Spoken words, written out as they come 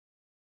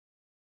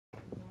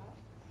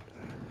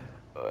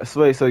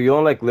So wait, so you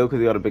don't like Lil because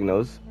he got a big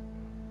nose?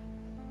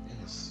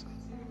 Yes.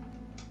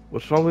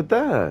 What's wrong with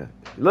that?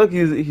 Look,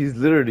 he's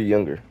literally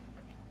younger.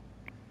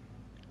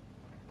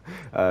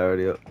 I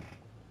already up.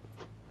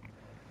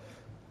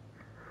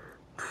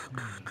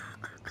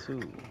 2.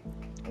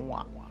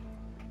 Wah.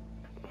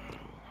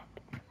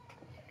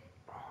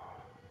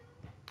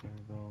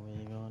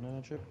 We're going on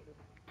a trip.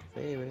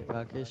 Favorite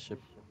rocket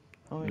ship.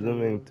 Oh,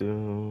 Zooming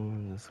through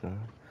the sky.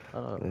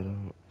 uh,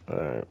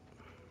 Alright.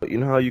 You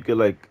know how you could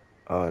like,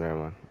 oh never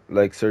mind.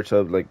 Like search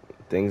up like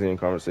things in your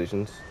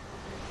conversations.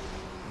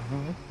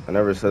 I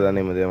never said that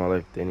name a day in my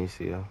life. Danny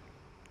CL.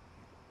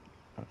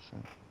 Oh shit.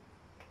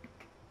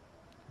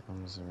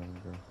 I'm just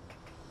remember.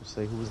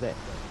 Say who was that?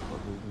 Or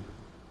who?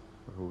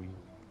 Or who you?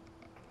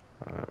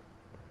 Alright.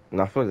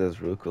 No, I feel like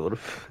that's real cool.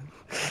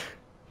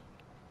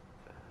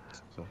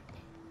 So.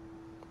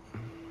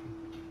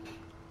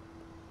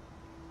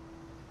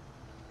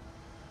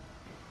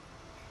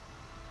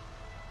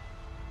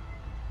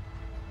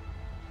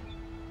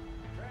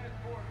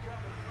 Transport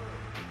coming through.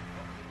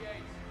 Open the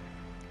gates.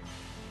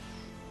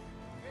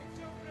 Gates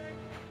opening.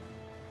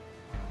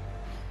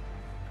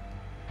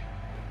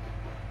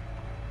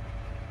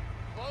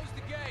 Close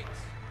the gates.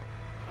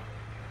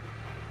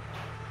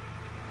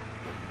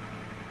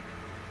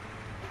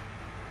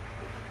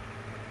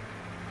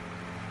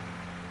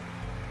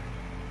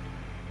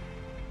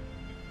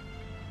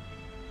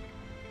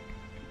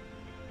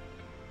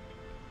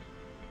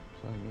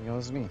 So it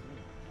was me.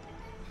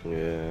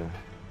 Yeah.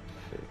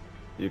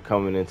 You're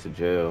coming into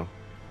jail.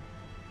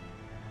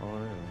 Oh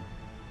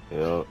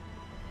really? Yup.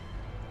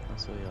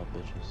 That's what y'all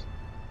bitches.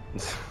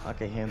 I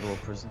can handle a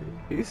prison.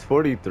 He's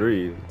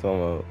 43. What you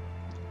talking about?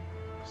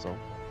 So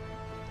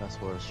that's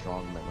where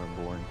strong men are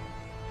born.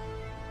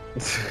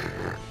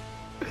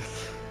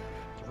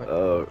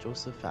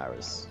 Joseph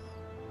Harris.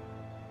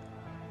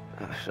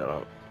 Shut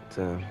up,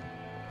 Tim.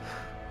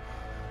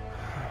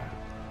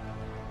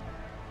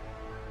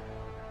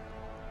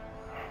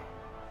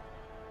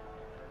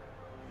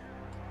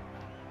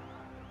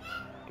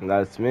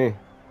 That's me.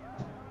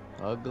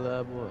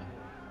 Ugly boy.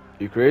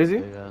 You crazy?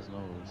 Big ass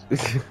nose.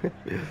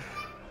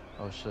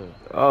 Oh shit.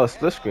 Oh,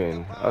 split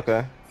screen.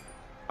 Okay.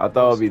 I thought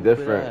Yo, it would be stupid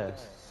different.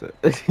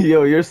 ass.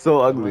 Yo, you're so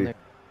Yo, my ugly. neck.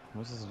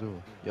 What's this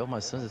do? Yo, my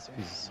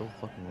sensitivity is so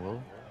fucking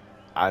low.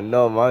 I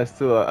know, mine's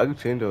too. I can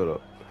change it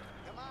up.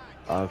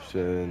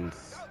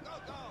 Options.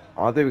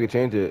 I don't think we can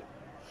change it.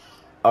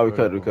 Oh, we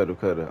could.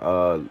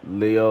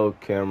 Leo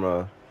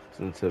camera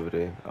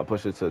sensitivity. I'll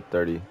push it to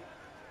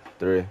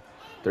 33.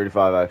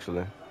 35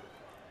 actually.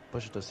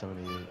 Push it to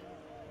 78.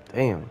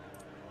 Damn. Are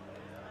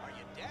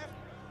you deaf?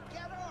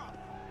 Get up!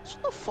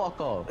 Shut the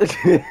fuck up.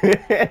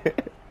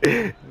 Oh,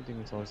 You think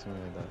you talk to me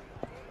like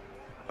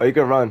that? you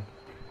can run.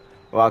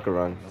 Well, I can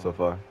run No. so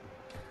far.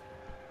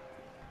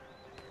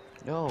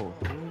 Yo.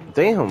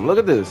 Damn, look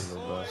at this.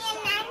 Yo,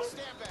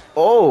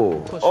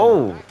 Oh,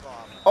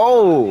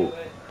 oh.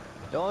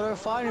 they're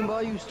fighting, bro,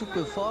 you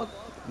stupid fuck.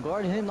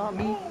 Guard him, not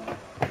me.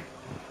 Why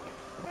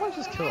don't I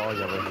just kill all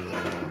y'all right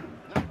here?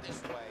 Not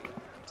this way.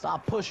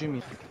 Stop pushing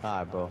me.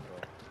 Alright, bro.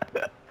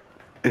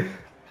 I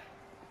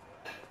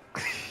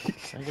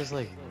just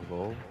like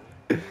roll.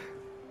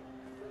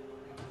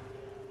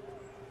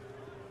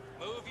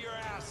 Move your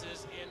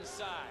asses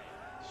inside.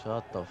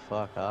 Shut the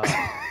fuck up.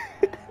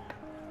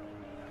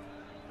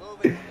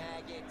 Move it,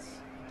 maggots.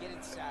 Get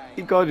inside.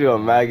 He called you a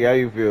maggie. How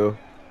you feel?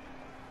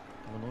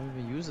 No one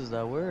even uses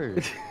that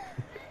word.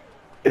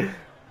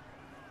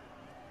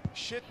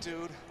 Shit,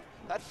 dude.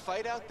 That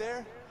fight out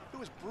there, it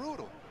was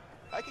brutal.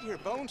 I could hear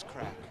bones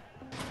crack.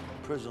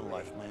 Prison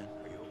life, man.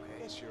 Are you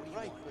okay? Yes, you're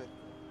right, but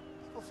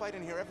people fight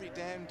in here every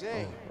damn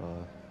day.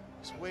 Oh,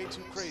 It's way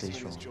too crazy in this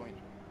strong. joint.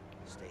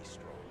 Stay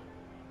strong.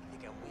 You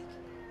think I'm weak?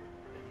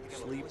 You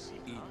think I'm a Sleep, pussy,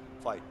 eat, huh?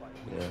 fight. When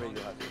Yeah. you're afraid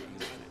you'll have to get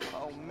used to it.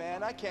 Oh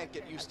man, I can't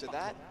get used to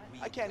that.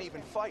 I can't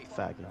even fight.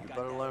 faggot. You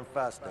better learn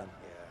fast then.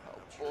 Oh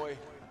boy,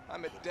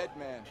 I'm a dead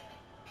man.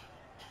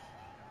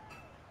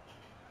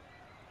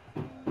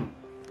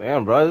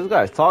 Damn, bro, this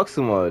guy talks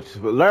too much.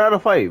 But learn how to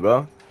fight, bro.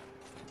 I'm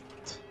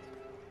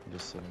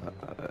just sitting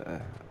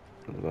here.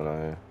 What's going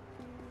on here?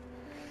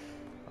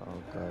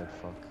 Oh god,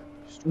 fuck.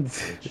 Stupid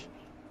bitch.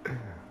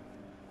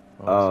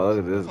 Oh, look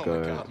at this Oh my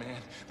guy. god, man.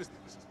 This is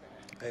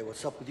bad. Hey,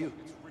 what's up with you?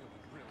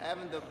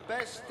 Having the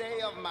best day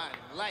of my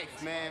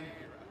life, man.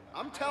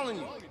 I'm telling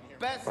you,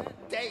 best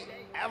day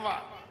ever.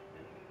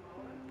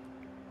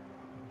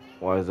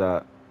 Why is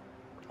that?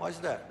 Why is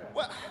that?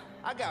 Well,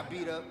 I got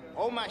beat up,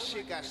 all my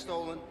shit got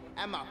stolen,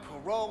 and my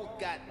parole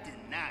got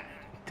denied.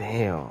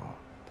 Damn.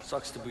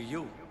 Sucks to be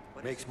you.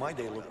 Makes my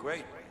day look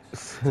great.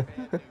 Man,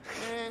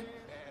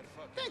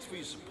 thanks for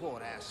your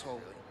support, asshole.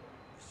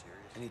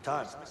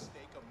 Anytime.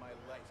 Mistake of my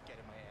life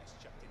getting my ass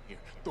chucked in here.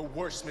 The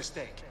worst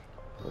mistake.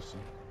 Listen.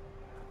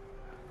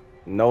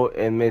 No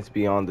inmates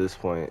beyond this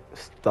point.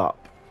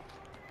 Stop.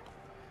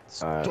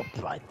 Alright.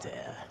 Stop right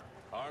there.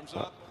 Arms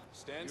up.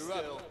 Stand You're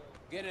still. up.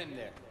 Get in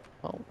there.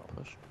 Oh,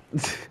 push.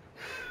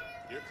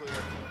 You're clear.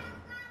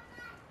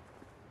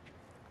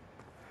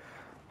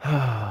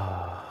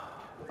 I'm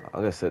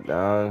gonna sit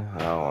down. I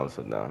don't want to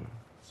sit down.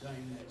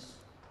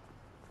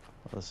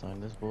 Let's sign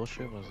this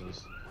bullshit. What's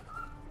this?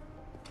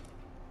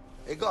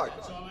 Hey, guard.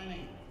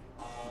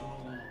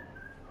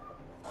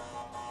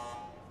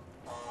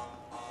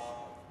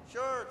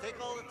 Sure, take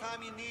all the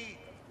time you need.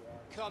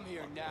 Come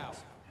here now.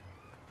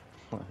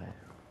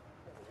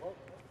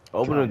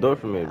 Open the door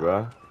for me,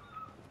 bro.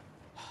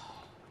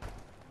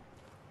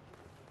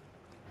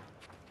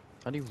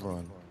 How do you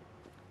run?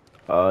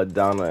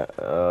 Down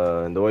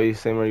the way you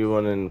same where you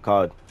run in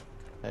COD.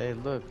 Hey,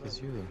 look,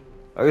 it's you.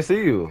 I can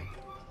see you.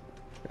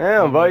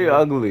 Damn, bro, you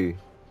ugly.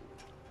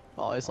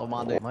 Oh, it's on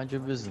my day. Mind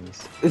your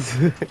business.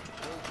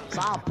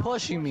 Stop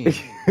pushing me.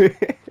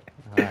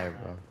 Alright,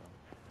 bro.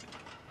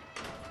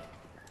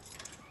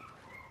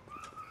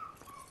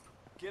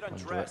 Get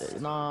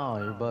undressed. No,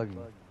 you're bugging.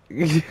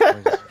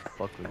 Yeah. Just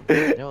fuck with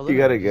me. Yo, look You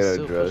at gotta him, he's get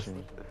still undressed. pushing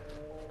me.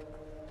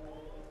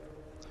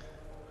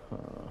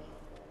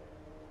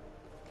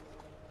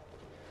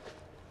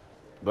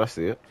 Do I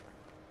see it?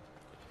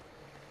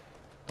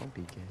 Don't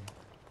be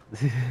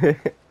gay.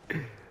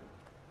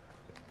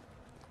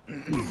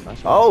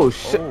 Oh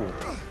shit!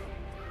 Oh.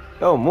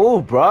 Yo,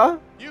 move, bruh.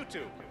 You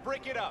two,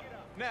 break it up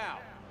now.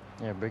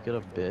 Yeah, break it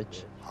up,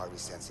 bitch. Harvey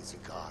sends his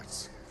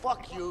regards.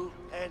 Fuck you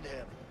and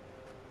him.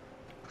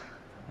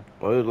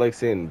 I would like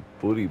saying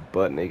booty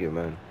butt naked,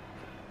 man.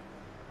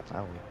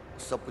 I would.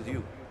 What's up with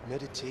you?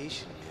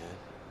 Meditation,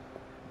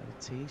 man.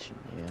 Meditation,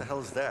 What the yeah. hell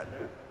is that?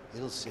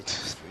 It'll set you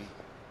free.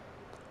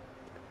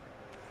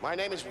 My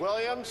name is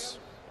Williams,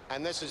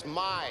 and this is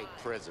my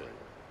prison.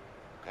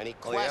 Any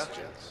Oh, yeah?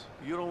 questions?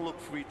 You don't look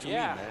free to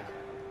Yeah. me,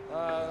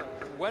 man.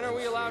 When are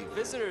we allowed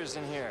visitors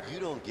in here? You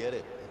don't get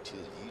it until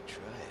you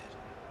try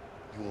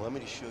it. You want me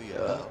to show you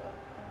how?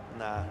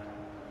 Nah,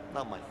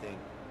 not my thing.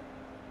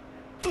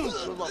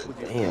 Good luck with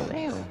your Damn.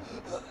 Damn.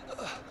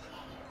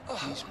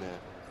 Please, man.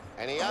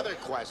 Any other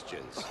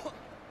questions?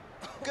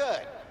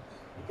 Good.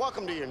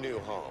 Welcome to your new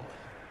home.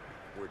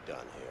 We're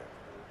done here.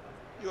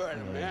 You heard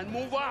him, man.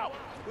 Move out.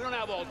 We don't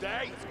have all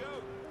day.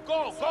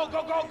 Go, go,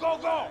 go, go, go,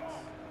 go.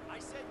 I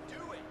said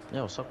do it.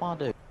 Yo, suck my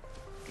dick.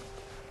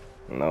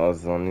 No,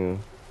 it's on you.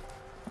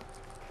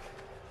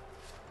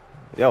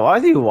 Yo, why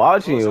is he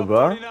watching you,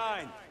 bro?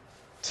 49.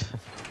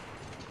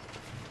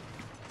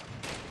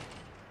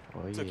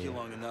 Oh, Took yeah. you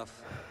long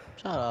enough.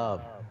 Shut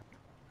up.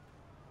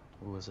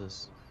 Who is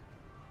this?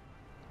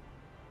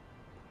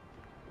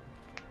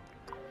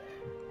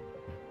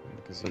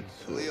 Because he's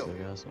Leo.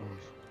 big ass nose.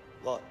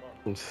 What?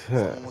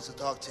 Someone wants to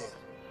talk to you.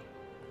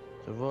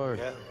 Javard.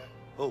 Yeah?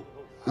 Oh,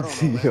 I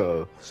don't know, man.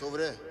 Yo, It's over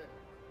there.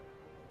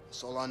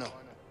 That's all I know.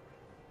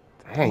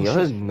 dang, yo,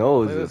 his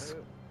nose is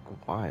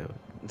wild.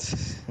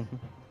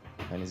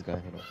 And he's gonna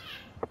hit him.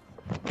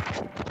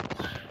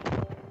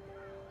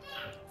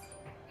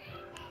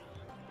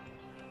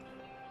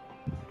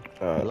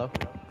 Hello?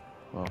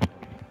 Oh.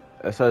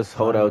 It says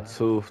hold out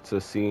 2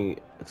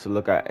 to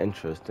look at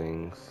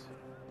interesting things.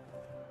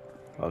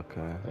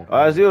 Okay.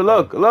 Oh, it's you.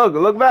 Look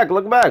back,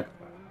 look I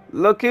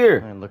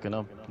here. ain't looking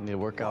up. Need to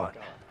work out.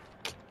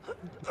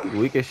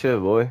 Weak as shit,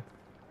 boy.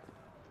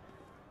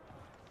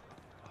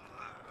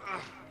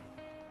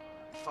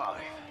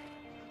 5.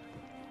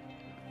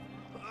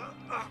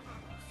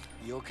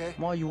 you okay?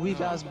 Come on, you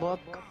weak ass buck.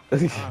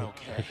 Not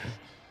okay.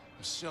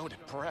 I'm so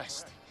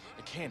depressed.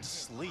 I can't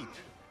sleep.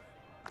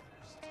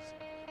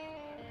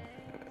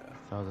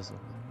 Oh, this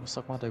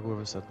suck my dick,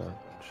 whoever said that.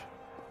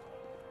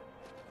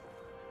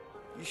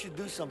 You should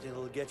do something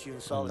that'll get you in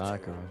I'm solitude.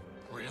 not going.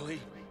 Really?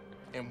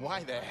 And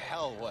why the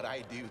hell would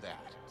I do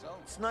that?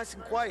 It's nice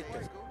and quiet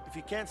there. If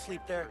you can't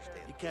sleep there,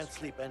 you can't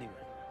sleep anywhere.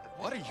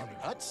 What are you,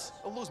 nuts?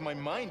 I'll lose my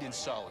mind in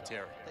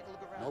solitary.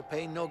 No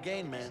pain, no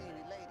gain, man.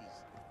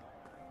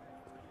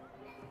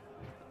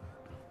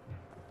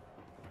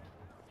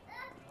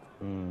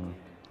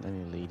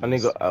 Any ladies? I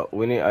need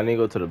to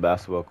go to the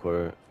basketball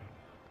court.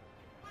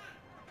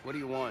 What do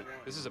you want?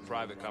 This is a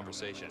private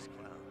conversation.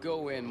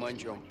 Go in,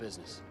 mind your own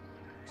business.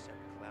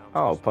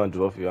 I'll punch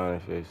both of you on your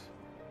face.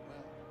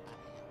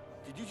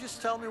 Did you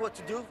just tell me what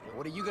to do?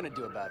 What are you gonna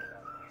do about it?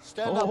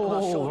 Stand up and I'll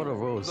Oh, show what a you.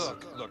 roast.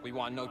 Look, we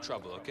want no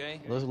trouble,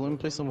 okay? Let me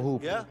play some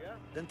hoop. Yeah?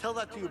 Then tell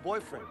that to your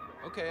boyfriend.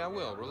 Okay, I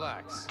will.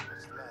 Relax.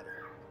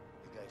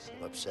 You guys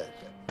seem upset.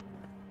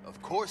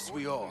 Of course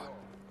we are.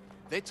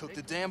 They took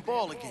the damn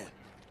ball again.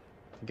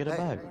 Get it Hey,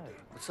 back.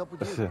 what's up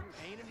with you?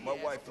 My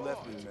wife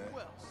left me, man.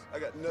 I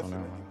got nothing.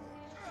 never mind.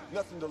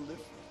 Nothing to live.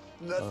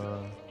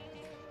 Nothing.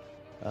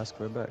 Ask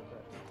her back.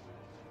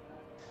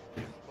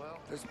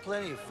 There's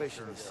plenty of fish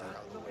in the sea.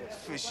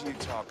 Fish you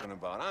talking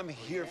about? I'm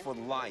here for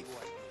life.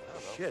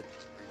 Shit.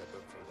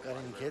 Got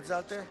any kids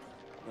out there?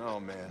 Oh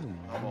man,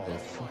 I'm all. The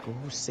fuck?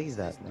 Who says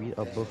that? Read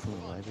a book from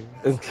the library?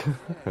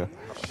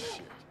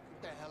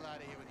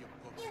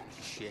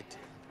 Shit.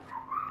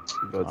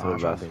 Go to I'm the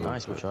trying to be basketball.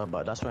 nice with y'all,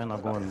 but that's why I'm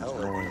not going.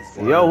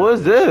 Yo,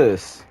 what's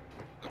this?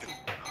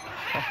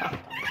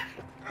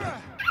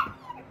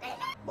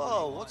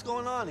 Whoa, what's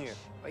going on here?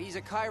 Well, he's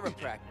a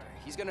chiropractor.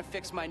 He's gonna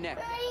fix my neck.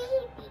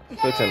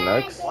 Fixing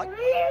nuts?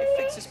 It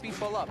fixes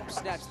people up,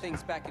 snaps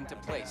things back into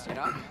place, you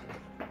know?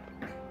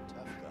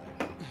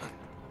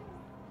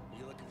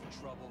 You looking for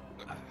trouble?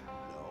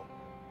 No.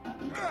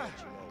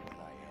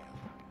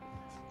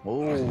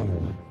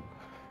 Oh.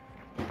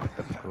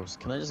 That's gross.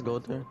 Can I just go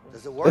there?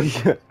 Does it work?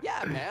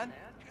 Yeah, man.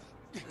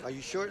 Are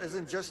you sure it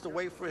isn't just a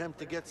way for him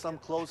to get some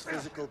close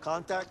physical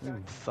contact?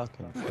 You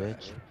fucking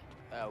bitch.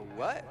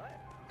 What?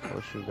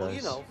 Oh, you Well, guys.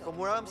 you know, from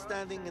where I'm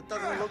standing, it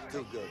doesn't look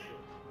too good.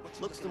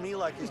 Looks to me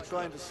like he's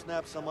trying to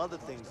snap some other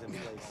things in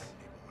place.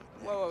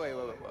 Wait.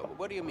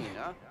 What do you mean,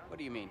 huh? What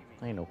do you mean?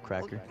 I ain't no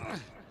cracker.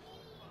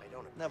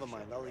 Never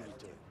mind, I'll leave you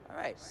to it. All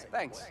right,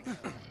 thanks.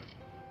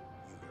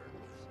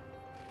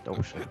 Oh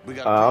shit. We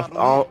got a problem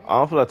here? I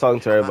don't feel like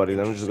talking to everybody.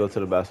 Let me just go to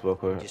the basketball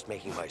court. Just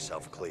making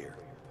myself clear.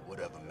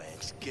 Whatever, man.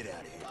 Just get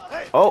out of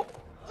here. Oh!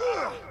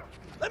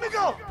 Let me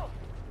go!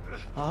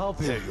 I'll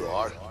help you. There you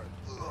are.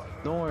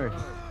 Don't worry.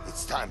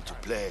 It's time to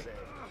play.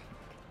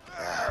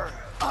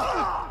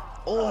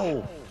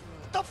 Oh!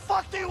 The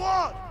fuck do you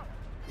want?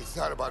 It's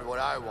not about what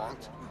I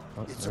want.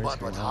 Oh, It's very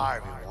about what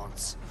smart. Harvey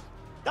wants.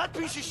 That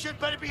piece of shit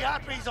better be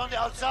happy he's on the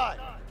outside.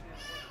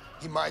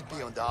 He might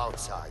be on the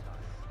outside,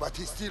 but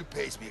he still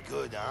pays me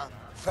good, huh?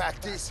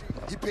 Fact is,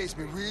 he pays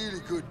me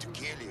really good to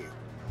kill you.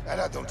 And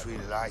I don't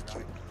really like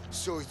you.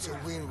 So it's a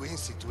win-win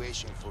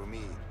situation for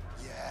me.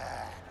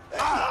 Yeah.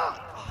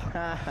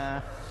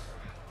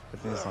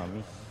 Put this on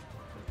me.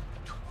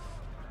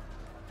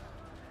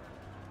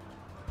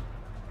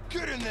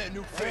 Get in there,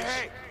 new face.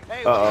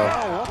 Hey,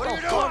 Uh-oh. what are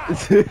you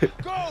doing?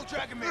 Go,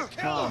 Dragon Man, Come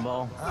kill on, him!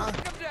 ball. Come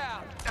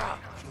down.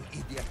 You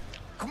idiot.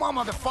 Come on,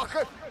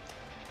 motherfucker.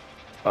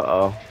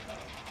 Uh-oh.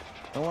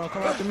 Don't wanna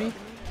come after me?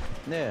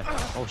 Yeah.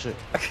 Oh shit.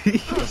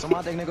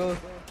 Somebody, nigga.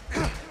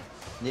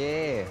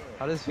 Yeah.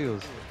 How this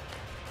feels?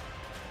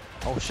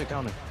 Oh shit,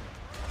 counter.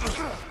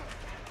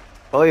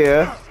 Oh,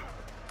 yeah.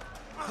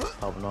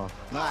 Oh no.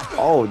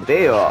 Oh,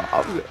 damn.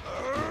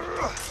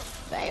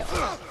 Damn.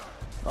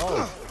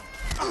 Oh.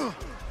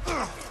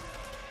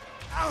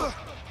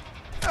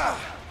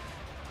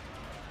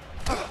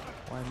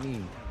 Why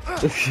me?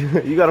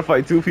 You gotta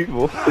fight two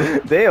people.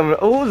 Damn,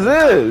 who's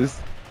this?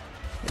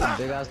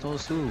 Big ass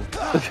nose too.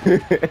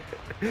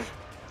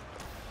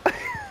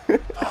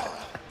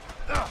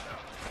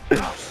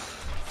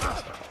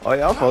 Oh,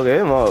 y'all fucking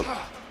him up.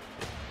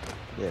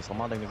 Yeah,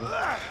 somebody,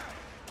 nigga.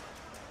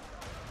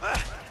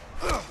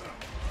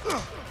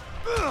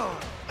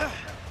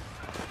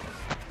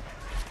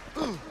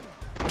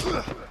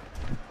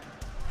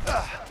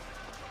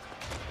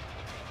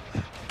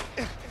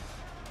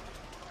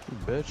 You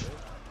bitch.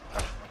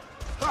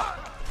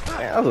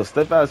 Man, that was a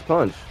step-ass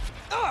punch.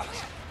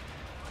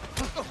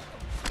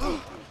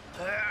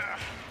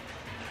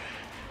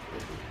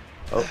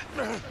 Oh.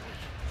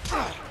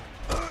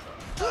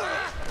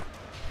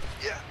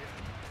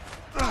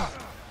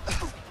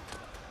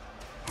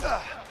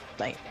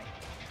 Dang.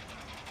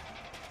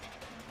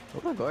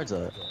 Where my guards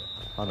at?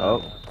 Oh no.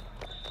 Oh.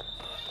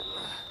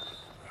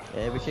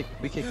 Yeah, we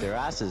kicked their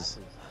asses.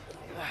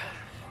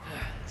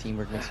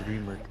 Teamwork makes the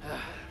dream work.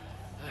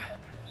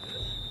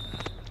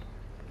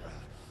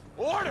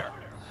 Order!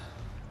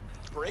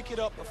 Break it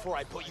up before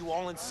I put you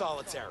all in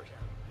solitary.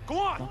 Go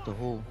on! Not the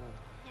hole.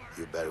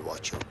 You better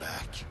watch your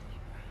back.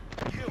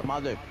 Come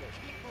on, there.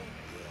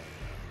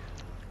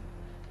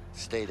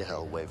 Stay the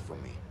hell away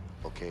from me,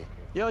 okay?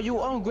 Yo,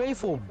 you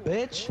ungrateful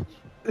bitch.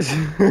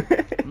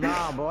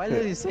 Nah, bro, I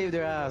literally saved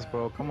their ass,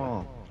 bro. Come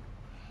on.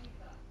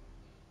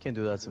 Can't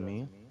do that to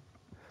me.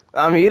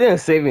 I mean, you didn't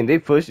save me. They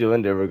pushed you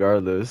in there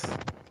regardless.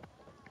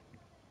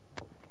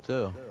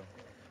 Still,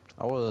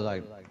 I would've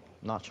like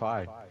not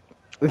tried.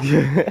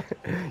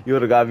 You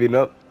would've got beaten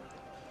up.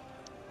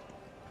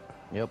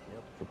 Yep,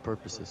 for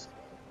purposes.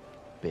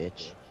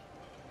 Bitch.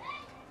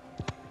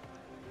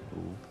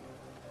 Ooh.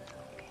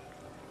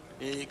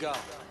 Here you go.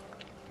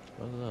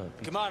 What's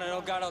up? Come on, I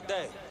don't got all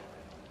day.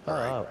 Shut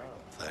up.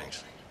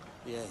 Thanks.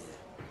 Yeah.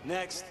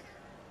 Next.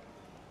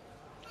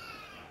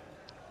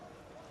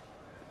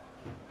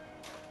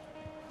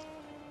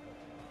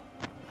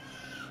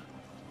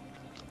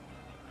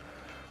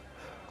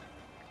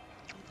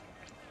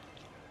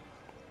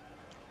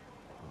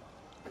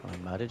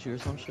 I'm mad at you or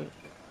some shit?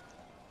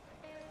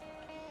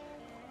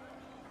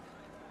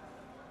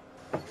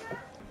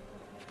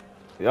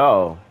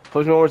 Yo,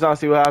 push me one more time,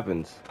 see what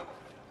happens.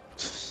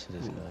 This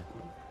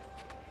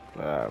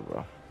guy. Alright,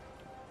 bro.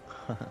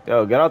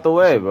 Yo, get out the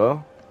way,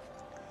 bro.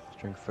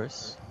 Drink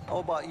first. How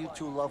about you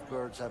two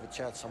lovebirds have a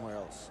chat somewhere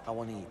else? I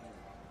want to eat.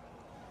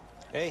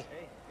 Hey,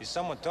 is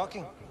someone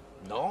talking?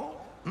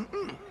 No?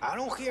 I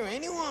don't hear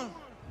anyone.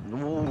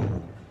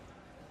 Ooh.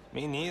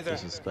 Me neither.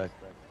 Disrespect.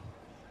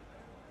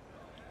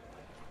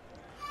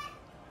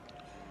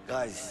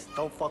 Guys,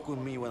 don't fuck with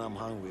me when I'm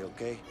hungry,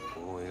 okay?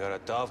 Ooh, we got a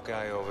tough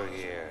guy over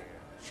here.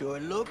 Sure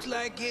looks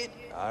like it.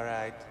 All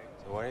right.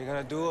 So what are you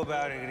gonna do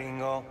about it,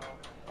 gringo?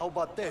 How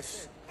about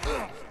this?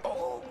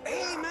 Oh,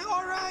 hey, man,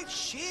 all right.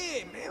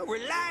 Shit, man,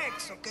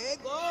 relax, okay?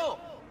 Go.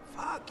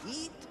 Fuck,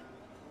 eat.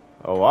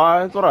 Oh, why?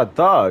 That's what I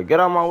thought. Get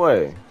out my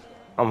way.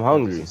 I'm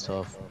hungry. This is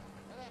tough.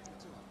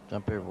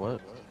 Jump here, what?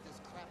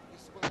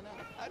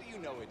 How do you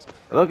know it's?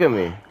 Look at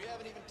me. You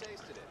haven't even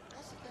tasted it.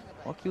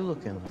 Fuck you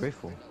looking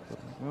grateful.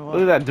 You know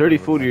Look at that dirty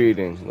food you're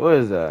eating. What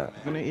is that?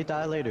 I'm gonna eat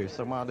that later.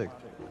 Suck my dick.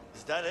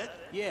 Is that it?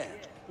 Yeah.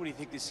 What do you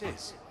think this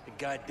is? A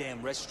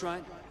goddamn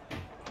restaurant?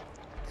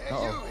 Hey,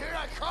 you, here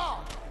I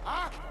come.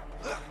 Huh?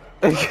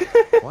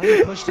 Why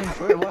you pushed him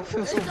first? Why I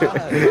feel so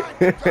bad?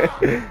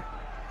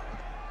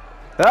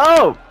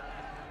 Help!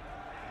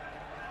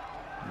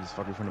 You just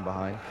fucking from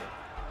behind.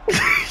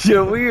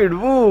 Your weird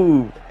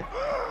move.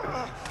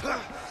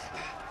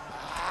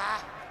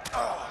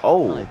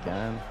 Oh. Like,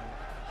 damn.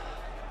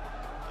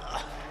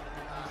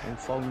 Don't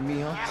fuck with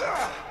me, huh?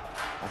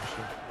 Oh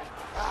shit.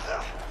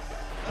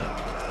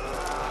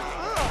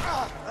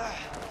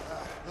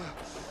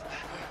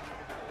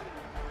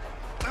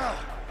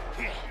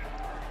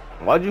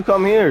 Why'd you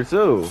come here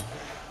too?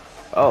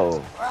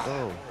 Oh.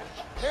 Oh.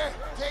 Here,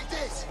 take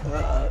this.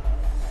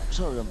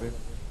 Sorry, I'm big.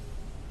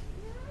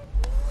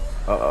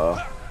 Uh-oh.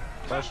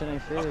 That shit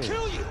ain't fair. I'll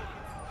kill you!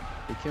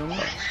 You kill me?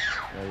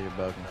 Yeah, you're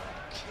bugging.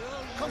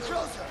 Come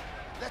closer.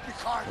 Let me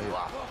carve you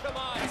up. Come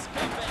on,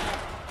 scumbag!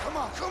 Come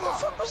on, come on.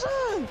 What was that?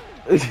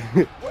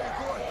 Where you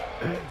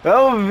going?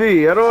 Help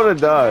me. I don't want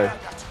to die.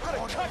 I'm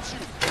gonna cut you!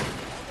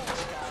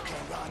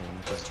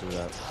 Just do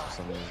that for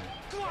some reason.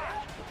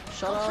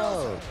 Shut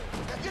up.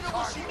 You know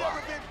what? She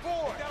never been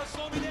born! You gotta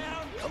slow me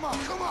down? Come on,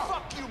 come on.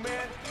 Fuck you,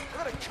 man! I'm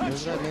gonna cut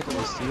Was you! that made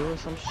of steel or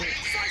some shit?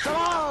 Shut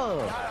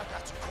up! I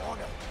got you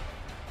cornered.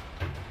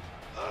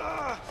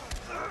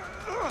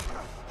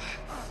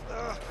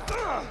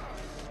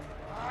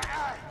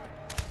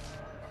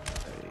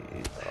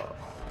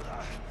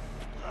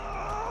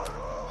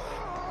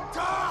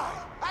 Die!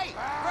 Hey,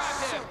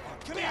 grab him!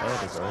 Come here! Oh,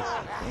 the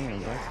guards.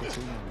 Damn, that's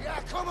the Yeah,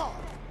 come on.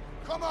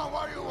 Come on,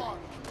 what do you want?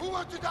 Who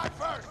wants to die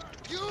first?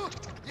 You?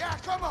 Yeah,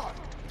 come on.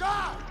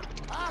 Die!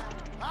 Huh?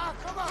 Huh?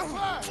 Come on,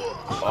 first!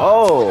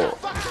 Oh. What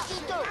the fuck did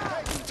you do?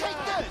 Take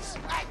this!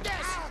 Like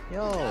this!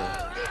 Yo!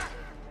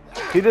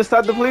 He just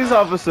stopped the police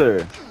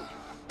officer.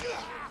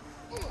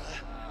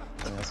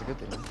 Yeah, that's a good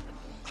thing.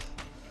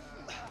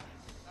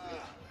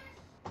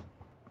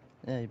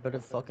 Yeah, you better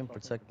fucking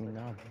protect me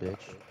now,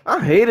 bitch.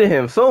 I hated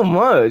him so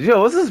much.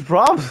 Yo, what's his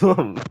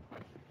problem?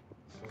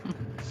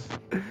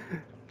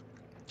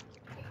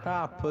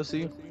 Ah,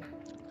 pussy.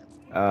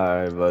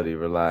 Alright, buddy,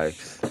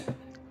 relax.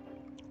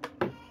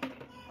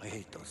 I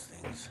hate those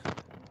things.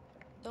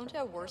 Don't you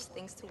have worse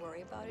things to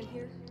worry about in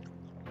here?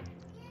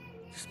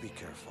 Just be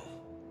careful.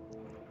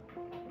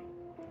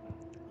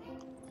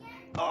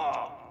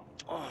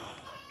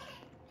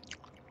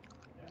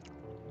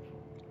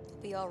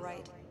 Be all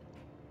right.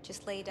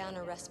 Just lay down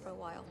and rest for a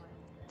while.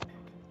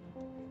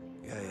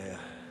 Yeah,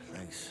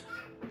 thanks.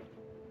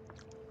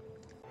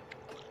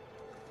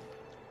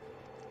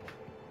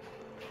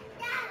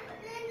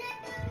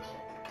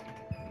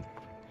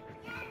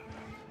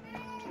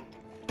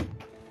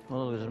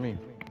 Oh, look at me.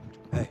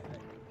 Hey,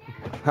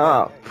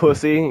 Huh,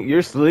 pussy?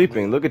 You're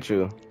sleeping. Look at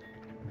you.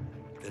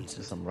 Vincent.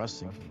 Just I'm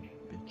resting.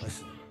 Bitch.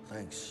 Listen,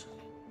 thanks.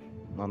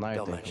 No, now you're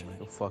Don't thinking. mention it.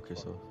 Go fuck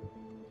yourself.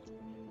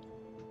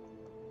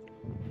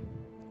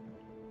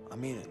 I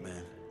mean it,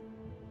 man.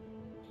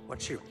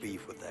 What's your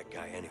beef with that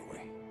guy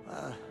anyway?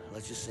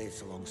 Let's just say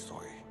it's a long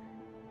story.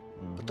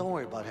 But don't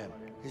worry about him.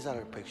 He's out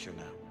of the picture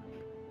now.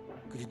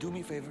 Could you do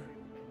me a favor?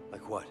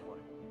 Like what?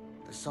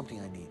 There's something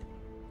I need.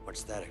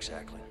 What's that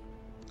exactly?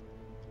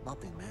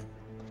 Nothing, man.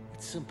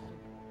 It's simple.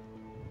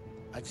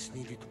 I just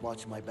need you to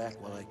watch my back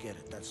while I get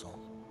it, that's all.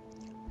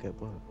 Get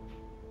what?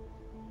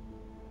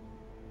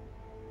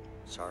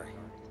 Sorry,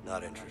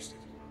 not interested.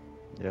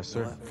 Yes,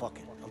 You know sir. what? Fuck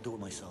it. I'll do it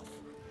myself.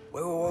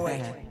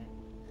 Wait.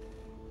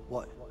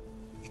 What?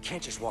 You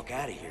can't just walk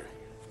out of here.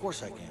 Of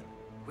course I can.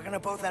 We're gonna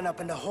both end up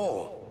in the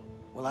hole.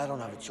 Well, I don't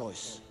have a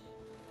choice.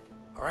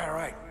 All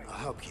right. I'll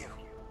help you.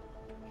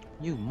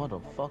 You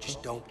motherfucker.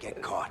 Just don't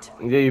get caught.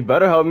 Yeah, you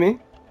better help me.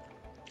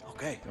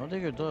 Okay. Don't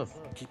think you're tough.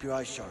 Keep your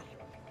eyes sharp.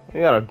 You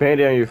got a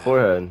band-aid on your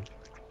forehead.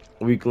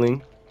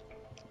 Weakling.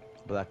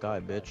 Black eye,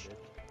 bitch.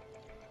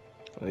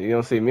 You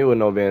don't see me with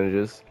no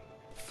bandages.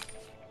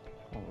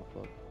 Oh,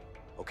 fuck.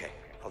 Okay,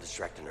 I'll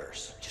distract the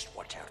nurse. Just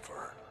watch out for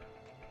her.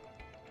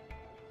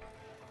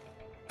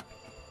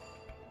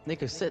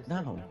 Nigga, sit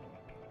down.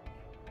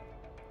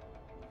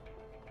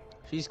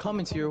 She's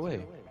coming to your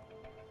way.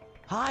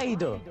 Hide!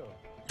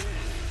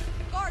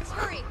 Guards,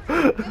 hurry! We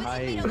have an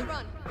inmate on the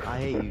run. I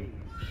hate you.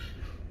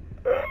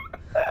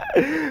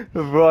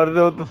 Bro, I don't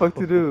know what the fuck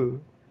to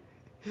do.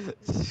 It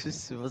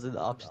wasn't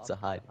an option to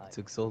hide. It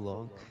took so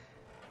long.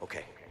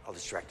 Okay, I'll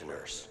distract the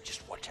nurse.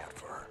 Just watch out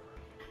for her.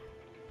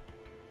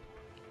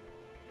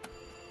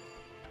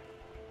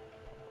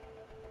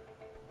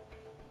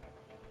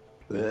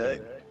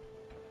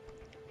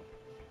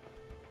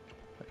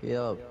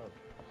 Yo.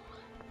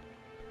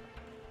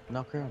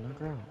 Knock her out, knock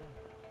her out.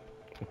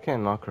 I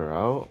can't knock her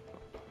out.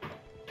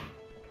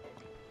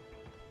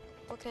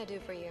 What can I do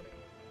for you?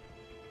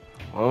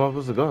 Where am I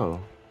supposed to go?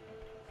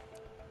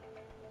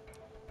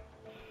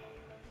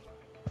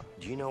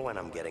 Do you know when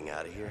I'm getting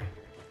out of here?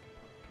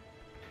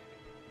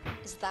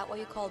 Is that why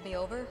you called me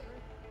over?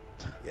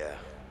 Yeah,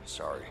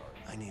 sorry.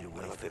 I need a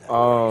way I'm a for bit that.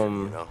 worried,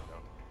 you know?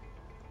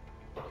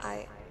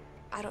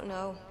 I don't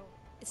know.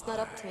 It's not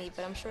up to me,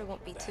 but I'm sure it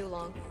won't be too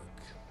long.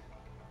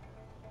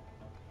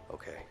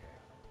 Okay.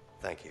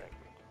 Thank you.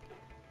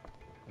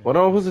 What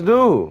am I supposed to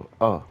do?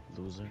 Oh.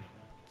 Loser.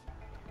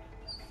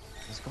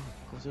 Let's go.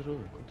 Go to the door.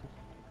 Go to.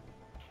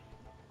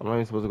 I'm not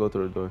even supposed to go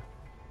through the door.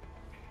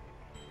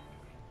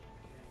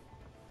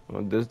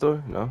 This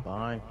door? No.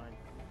 Fine.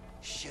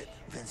 Shit,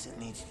 Vincent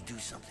needs to do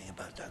something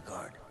about that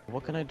guard.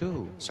 What can I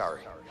do?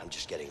 Sorry, I'm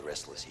just getting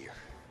restless here.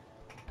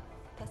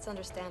 That's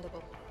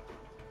understandable.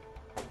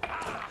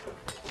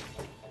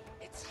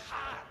 It's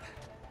hot.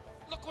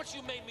 Look what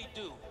you made me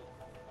do.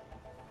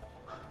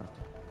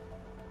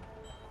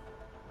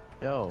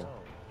 Yo.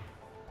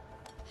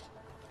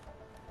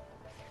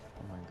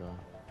 Oh my god.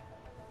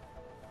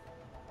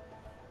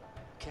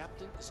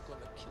 Captain is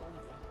gonna kill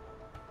me.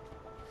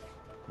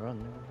 Run,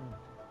 nigga, run.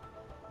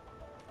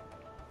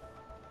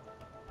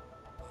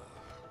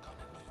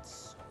 Gonna need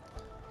soap.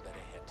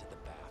 Better head to the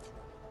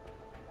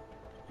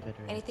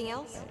bathroom. Anything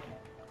else?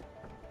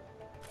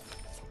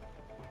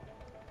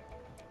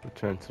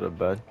 Return to the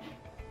bed.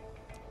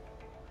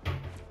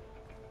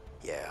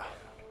 Yeah,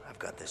 I've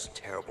got this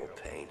terrible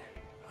pain.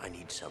 I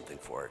need something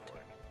for it.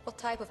 What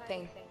type of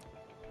pain?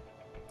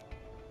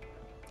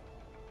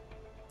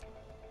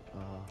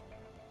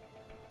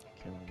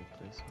 Can't really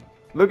place it.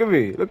 Look at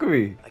me. Look at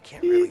me. I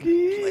can't really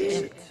place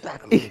it.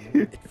 I mean,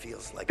 it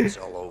feels like it's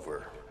all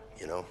over,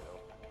 you know?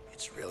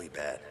 It's really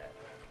bad.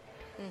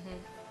 Mm-hmm.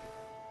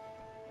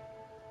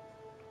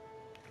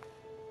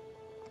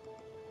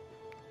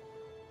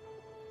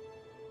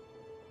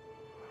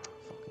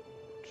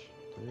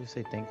 Did you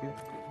say thank you?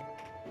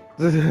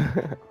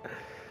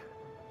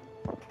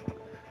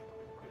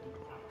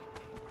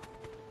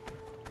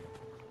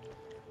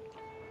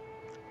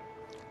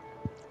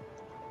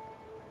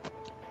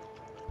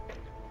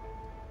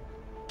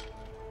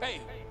 Hey,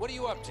 what are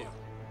you up to?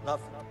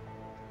 Nothing.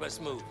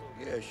 Let's move.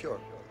 Yeah, sure.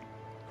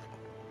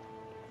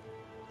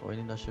 Why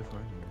didn't that shit for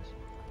anyways?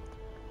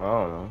 I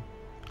don't know.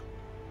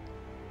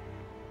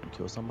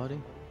 Kill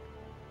somebody?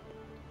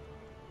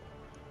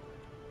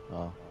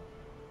 Oh.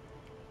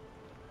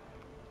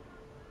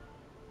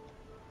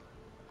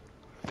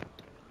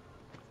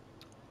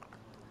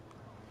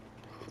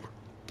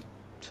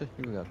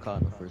 You got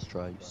caught in the first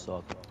try, you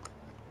suck.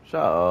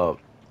 Shut up.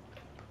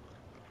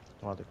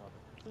 Mother.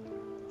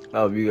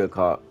 Oh, you get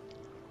caught.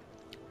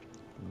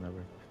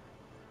 Never.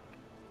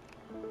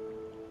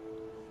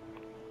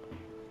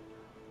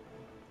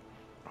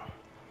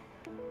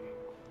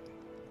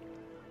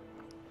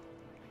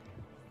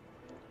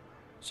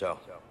 So,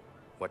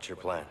 what's your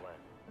plan?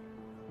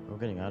 We're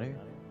getting out of here?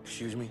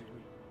 Excuse me?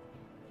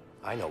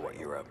 I know what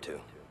you're up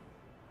to.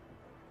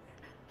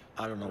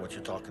 I don't know what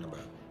you're talking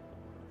about.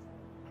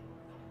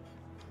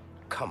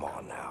 Come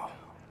on now.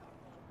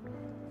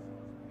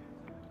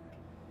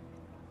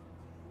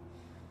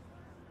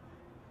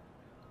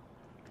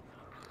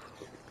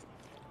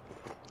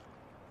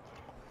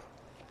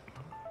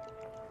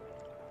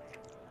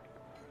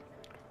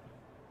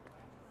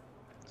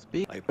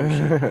 Speak. I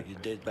appreciate what you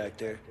did back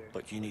there,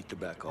 but you need to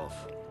back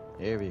off.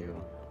 Here we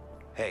go.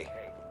 Hey,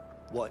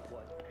 What?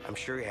 I'm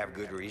sure you have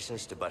good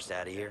reasons to bust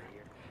out of here,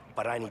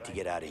 but I need to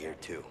get out of here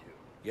too.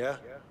 Yeah?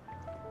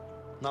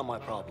 Not my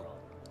problem.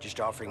 Just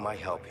offering my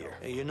help here.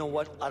 Hey, you know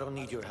what? I don't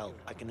need your help.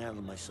 I can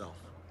handle myself.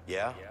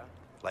 Yeah?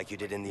 Like you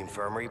did in the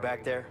infirmary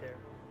back there?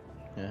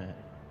 Yeah.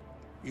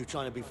 You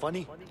trying to be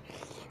funny?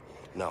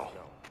 No,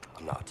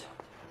 I'm not.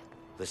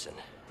 Listen,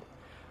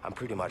 I'm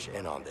pretty much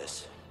in on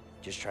this.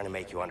 Just trying to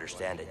make you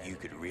understand that you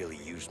could really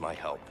use my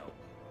help.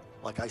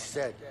 Like I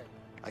said,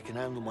 I can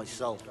handle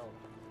myself.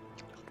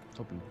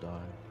 Hope you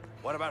die.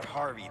 What about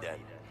Harvey then?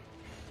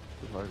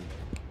 Who's Harvey?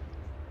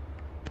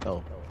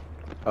 Oh.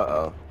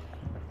 Uh-oh.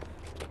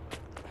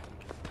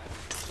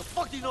 The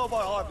fuck do you know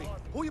about Harvey?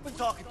 Who you been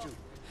talking to?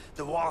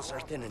 The walls are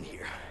thin in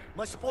here.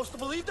 Am I supposed to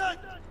believe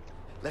that?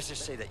 Let's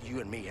just say that you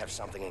and me have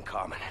something in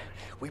common.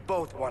 We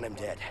both want him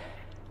dead.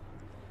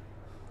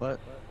 What?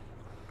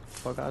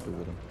 Fuck I do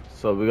with him?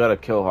 So we gotta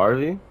kill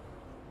Harvey?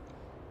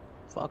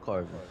 Fuck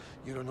Harvey.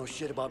 You don't know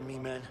shit about me,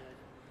 man.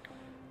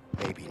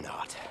 Maybe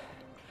not.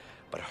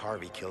 But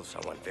Harvey killed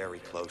someone very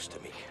close to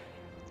me.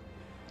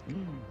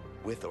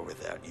 With or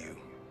without you,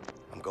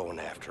 I'm going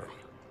after him.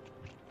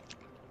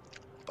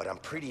 But I'm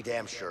pretty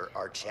damn sure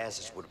our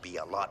chances would be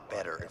a lot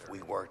better if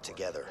we worked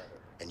together.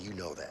 And you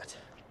know that.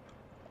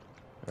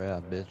 Yeah,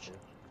 bitch.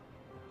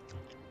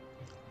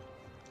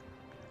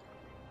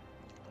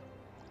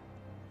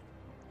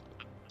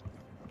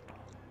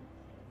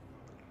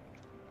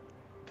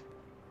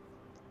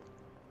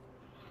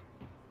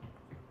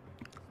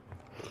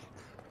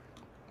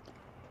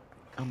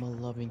 I'm a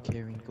loving,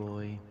 caring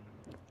boy.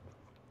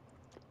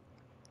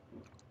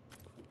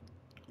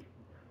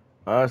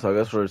 Alright, so I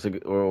guess we're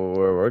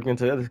working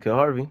together to kill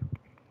Harvey.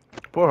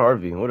 Poor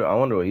Harvey. I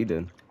wonder what he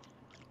did.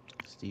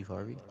 Steve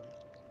Harvey?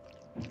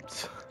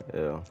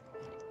 Yeah.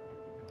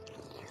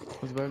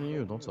 Who's better than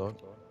you? Don't talk.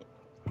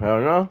 I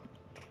don't know.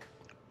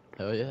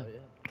 Hell yeah.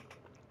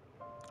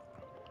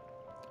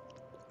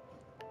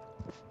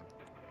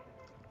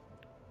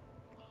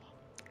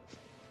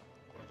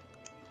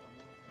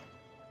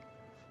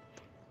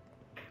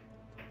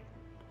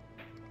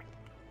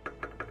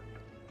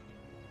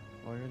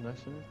 Oh, you're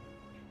next to me?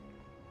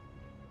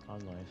 Oh,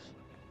 nice.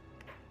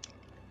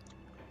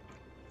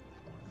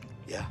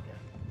 Yeah.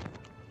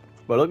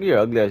 But look at your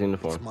ugly ass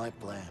uniform. It's my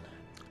plan,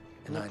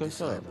 and I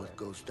decide what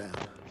goes down.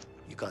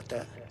 You got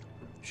that?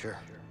 Sure.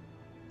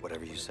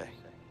 Whatever you say.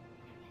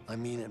 I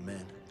mean it,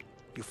 man.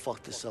 You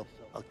fuck this up,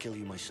 I'll kill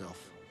you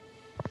myself.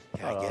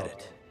 Yeah, I get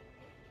it.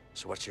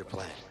 So what's your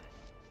plan?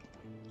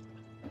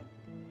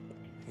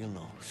 You'll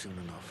know soon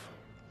enough.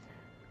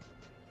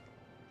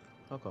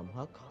 How come?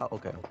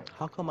 Okay.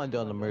 How come I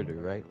done the murder,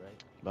 right?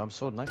 But I'm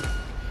so nice.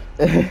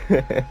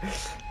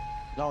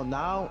 No,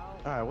 now.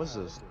 All right. What's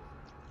this?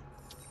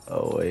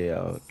 Oh, Way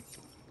Out.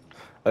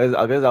 I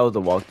guess that was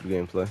the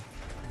walkthrough gameplay.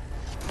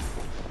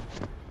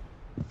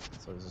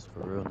 So this is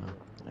for real now.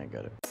 I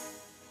got it.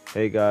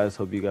 Hey guys,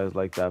 hope you guys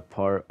like that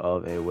part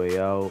of A Way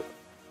Out.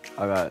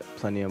 I got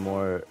plenty of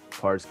more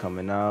parts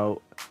coming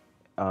out.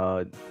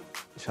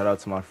 Shout out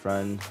to my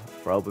friend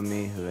for helping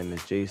me. His name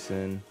is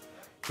Jason.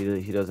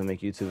 He doesn't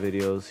make YouTube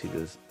videos. He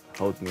just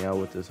helped me out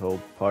with this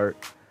whole part.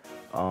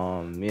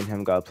 Me and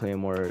him got plenty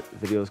more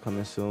videos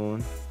coming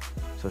soon.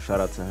 So shout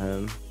out to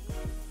him.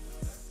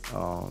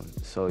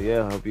 So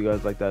yeah, I hope you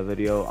guys like that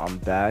video. I'm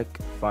back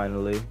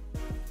finally.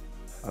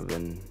 I've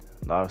been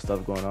a lot of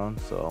stuff going on,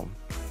 so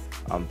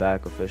I'm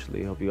back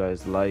officially. Hope you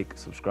guys like,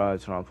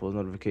 subscribe, turn on post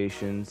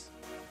notifications.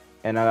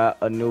 And I got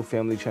a new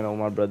family channel with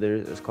my brother.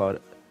 It's called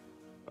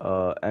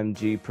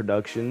MG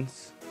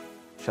Productions.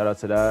 Shout out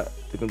to that.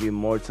 There's gonna be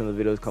more tons of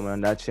videos coming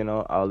on that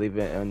channel. I'll leave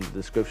it in the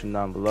description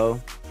down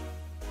below.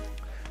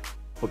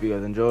 Hope you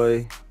guys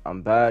enjoy.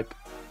 I'm back,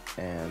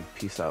 and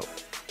peace out.